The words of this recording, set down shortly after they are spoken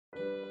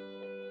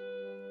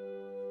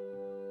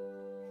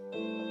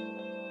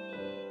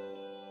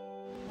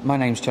My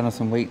name's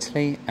Jonathan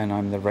Wheatley and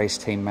I'm the race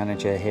team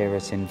manager here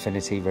at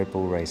Infiniti Red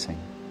Bull Racing.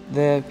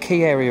 The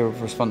key area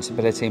of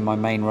responsibility in my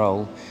main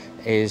role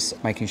is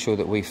making sure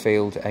that we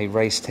field a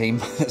race team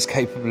that's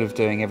capable of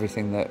doing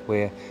everything that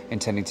we're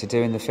intending to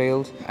do in the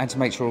field, and to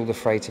make sure all the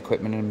freight,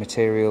 equipment and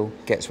material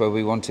gets where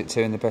we want it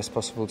to in the best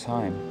possible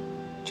time.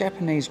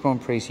 Japanese Grand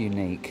Prix is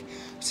unique.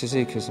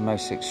 Suzuka is the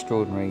most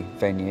extraordinary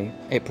venue.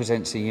 It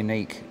presents a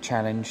unique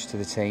challenge to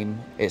the team.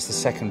 It's the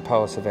second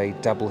part of a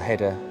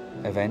double-header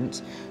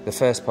event, the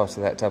first part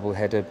of that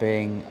double-header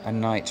being a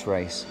night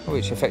race,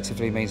 which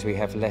effectively means we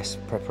have less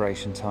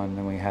preparation time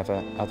than we have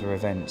at other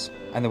events,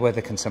 and the weather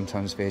can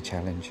sometimes be a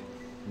challenge.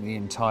 The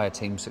entire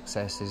team's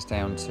success is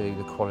down to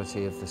the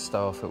quality of the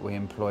staff that we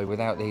employ.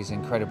 Without these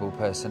incredible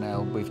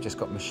personnel, we've just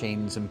got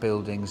machines and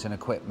buildings and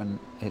equipment.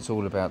 It's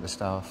all about the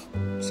staff.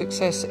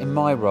 Success in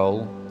my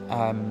role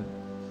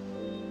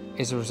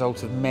is a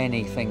result of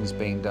many things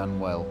being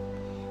done well,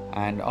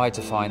 and I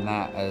define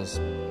that as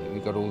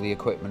we've got all the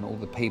equipment, all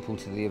the people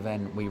to the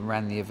event, we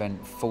ran the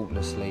event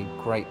faultlessly,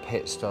 great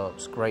pit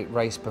stops, great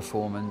race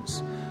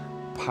performance,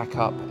 pack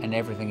up and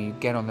everything. You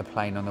get on the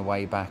plane on the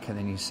way back and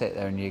then you sit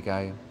there and you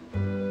go,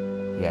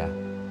 yeah,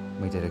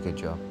 we did a good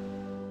job.